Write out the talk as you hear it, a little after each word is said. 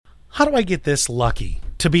how do I get this lucky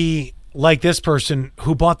to be like this person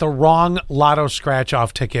who bought the wrong lotto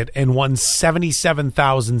scratch-off ticket and won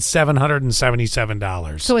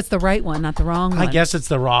 $77,777? So it's the right one, not the wrong one. I guess it's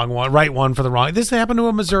the wrong one, right one for the wrong. This happened to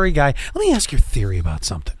a Missouri guy. Let me ask your theory about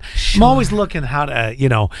something. Sure. I'm always looking how to,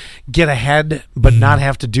 get ahead but not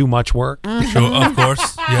have to do much work. Sure, of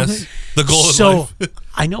course, yes. The goal of life.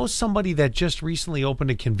 I know somebody that just recently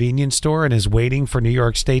opened a convenience store and is waiting for New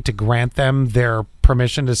York State to grant them their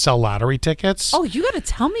permission to sell lottery tickets. Oh, you got to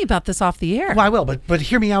tell me about this off the air. Well, I will, but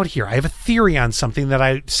hear me out here. I have a theory on something that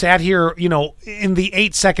I sat here, in the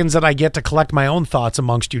 8 seconds that I get to collect my own thoughts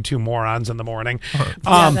amongst you two morons in the morning.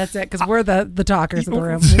 Yeah, that's it, because we're the talkers in the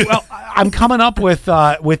room. Well, I'm coming up with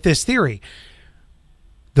this theory.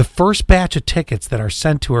 The first batch of tickets that are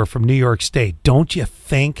sent to her from New York State, don't you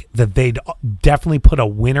think that they'd definitely put a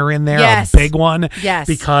winner in there, Yes. a big one? Yes.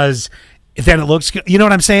 Because then it looks good. You know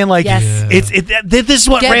what I'm saying? Like, Yes. this is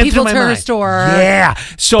what Get ran people through my to her mind. store. Yeah.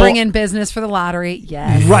 So Bring in business for the lottery.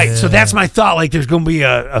 Yes. right. So that's my thought. Like, there's going to be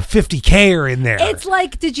a 50K in there. It's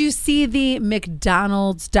like, did you see the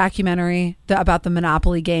McDonald's documentary about the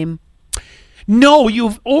Monopoly game? No,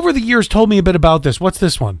 you've over the years told me a bit about this. What's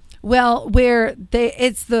this one? Well, where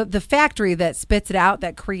it's the factory that spits it out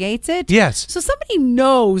that creates it. Yes. So somebody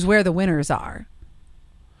knows where the winners are.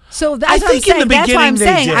 So that's I what think I'm saying. in the That's why I'm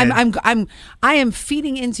beginning they saying did. I am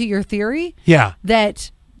feeding into your theory. Yeah.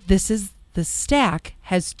 That the stack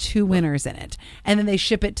has 2 winners in it, and then they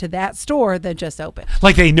ship it to that store that just opened.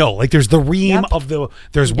 Like they know, like there's the ream Yep. of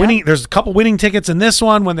there's winning, there's a couple winning tickets in this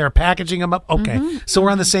one when they're packaging them up. Okay. So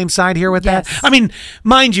we're on the same side here with Yes. that. I mean,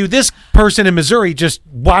 mind you, this person in Missouri just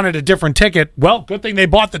wanted a different ticket. Well, good thing they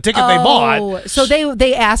bought the ticket they bought. So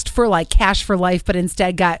they asked for like cash for life, but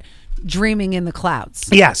instead got Dreaming in the Clouds.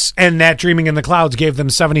 Yes. And that Dreaming in the Clouds gave them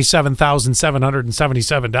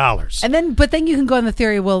 $77,777. And then, but then you can go on the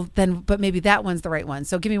theory, but maybe that one's the right one.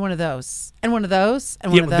 So give me one of those, and one of those,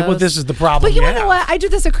 and one of those. Well, this is the problem. But you want to know what? I do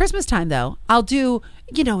this at Christmas time, though. I'll do,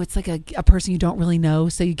 it's like a person you don't really know,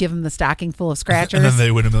 so you give them the stocking full of scratchers. And then they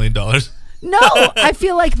win $1 million. No, I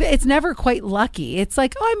feel like it's never quite lucky. It's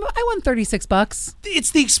like, I won $36. It's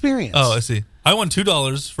the experience. Oh, I see. I won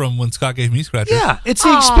 $2 from when Scott gave me scratchers. Yeah, it's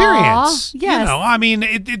the experience. Yes. I mean,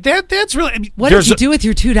 that's really. I mean, What did you do with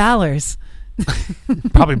your $2?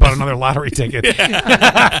 Probably bought another lottery ticket.